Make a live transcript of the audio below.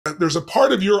there's a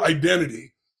part of your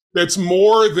identity that's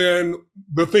more than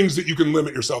the things that you can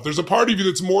limit yourself. There's a part of you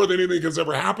that's more than anything that's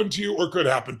ever happened to you or could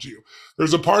happen to you.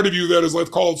 There's a part of you that is, let's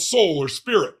call it soul or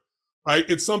spirit, right?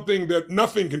 It's something that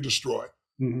nothing can destroy.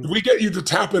 If we get you to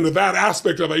tap into that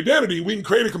aspect of identity, we can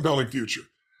create a compelling future.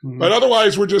 But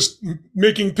otherwise, we're just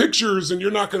making pictures and you're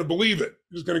not going to believe it.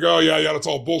 You're just going to go, oh, yeah, that's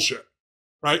all bullshit,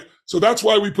 right? So that's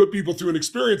why we put people through an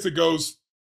experience that goes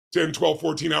 10, 12,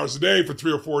 14 hours a day for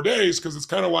 3 or 4 days, because it's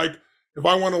kind of like, if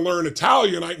I want to learn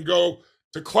Italian, I can go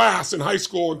to class in high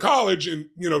school and college, and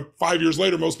 5 years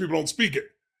later, most people don't speak it.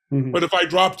 But if I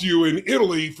dropped you in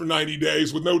Italy for 90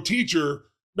 days with no teacher,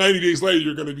 90 days later,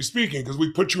 you're going to be speaking, because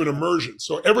we put you in immersion.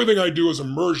 So everything I do is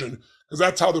immersion, because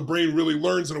that's how the brain really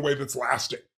learns in a way that's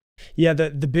lasting. Yeah, the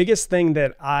biggest thing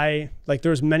that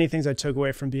there's many things I took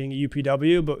away from being a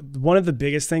UPW, but one of the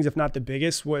biggest things, if not the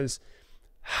biggest, was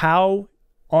how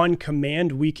on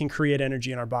command we can create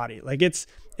energy in our body. Like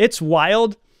it's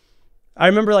wild. I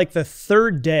remember like the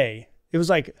third day, it was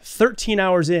like 13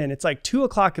 hours in, it's like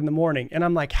 2:00 in the morning. And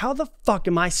I'm like, how the fuck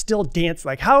am I still dancing?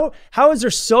 Like how is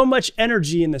there so much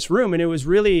energy in this room? And it was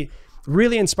really,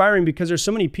 really inspiring, because there's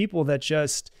so many people that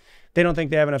they don't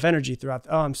think they have enough energy throughout.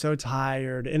 Oh, I'm so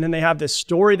tired. And then they have this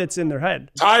story that's in their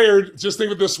head. Tired, just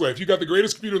think of it this way. If you got the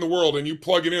greatest computer in the world and you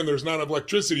plug it in, there's not enough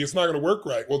electricity, it's not going to work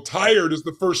right. Well, tired is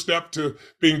the first step to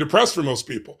being depressed for most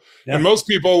people. Yeah. And most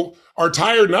people are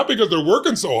tired not because they're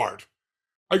working so hard.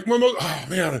 Like, oh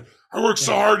man, I worked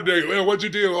so hard today. Well, what'd you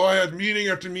do? Oh, I had meeting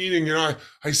after meeting.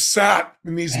 I sat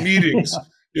in these meetings,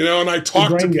 and I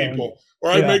talked to people,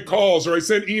 or I make calls, or I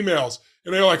sent emails,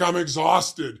 and they're like, I'm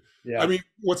exhausted. Yeah. I mean,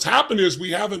 what's happened is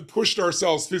we haven't pushed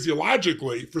ourselves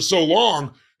physiologically for so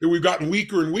long that we've gotten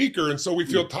weaker and weaker. And so we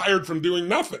feel tired from doing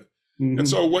nothing. And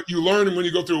so what you learn when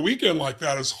you go through a weekend like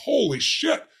that is, holy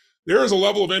shit, there is a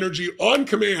level of energy on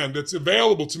command that's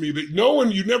available to me that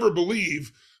you never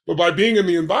believe. But by being in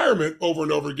the environment over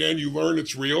and over again, you learn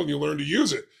it's real and you learn to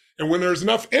use it. And when there's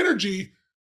enough energy,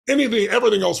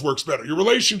 everything else works better. Your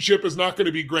relationship is not going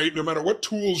to be great no matter what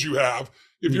tools you have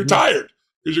if you're tired.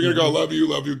 Because you're going to go, love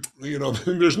you.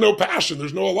 There's no passion.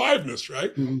 There's no aliveness,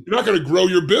 right? You're not going to grow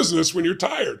your business when you're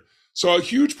tired. So a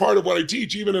huge part of what I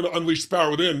teach, even in Unleash the Power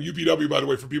Within, UPW, by the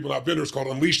way, for people not vendors, called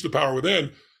Unleash the Power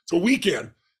Within. It's a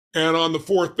weekend. And on the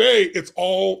 4th day, it's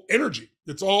all energy.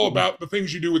 It's all about the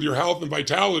things you do with your health and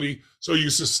vitality. So you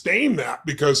sustain that,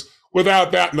 because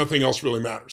without that, nothing else really matters.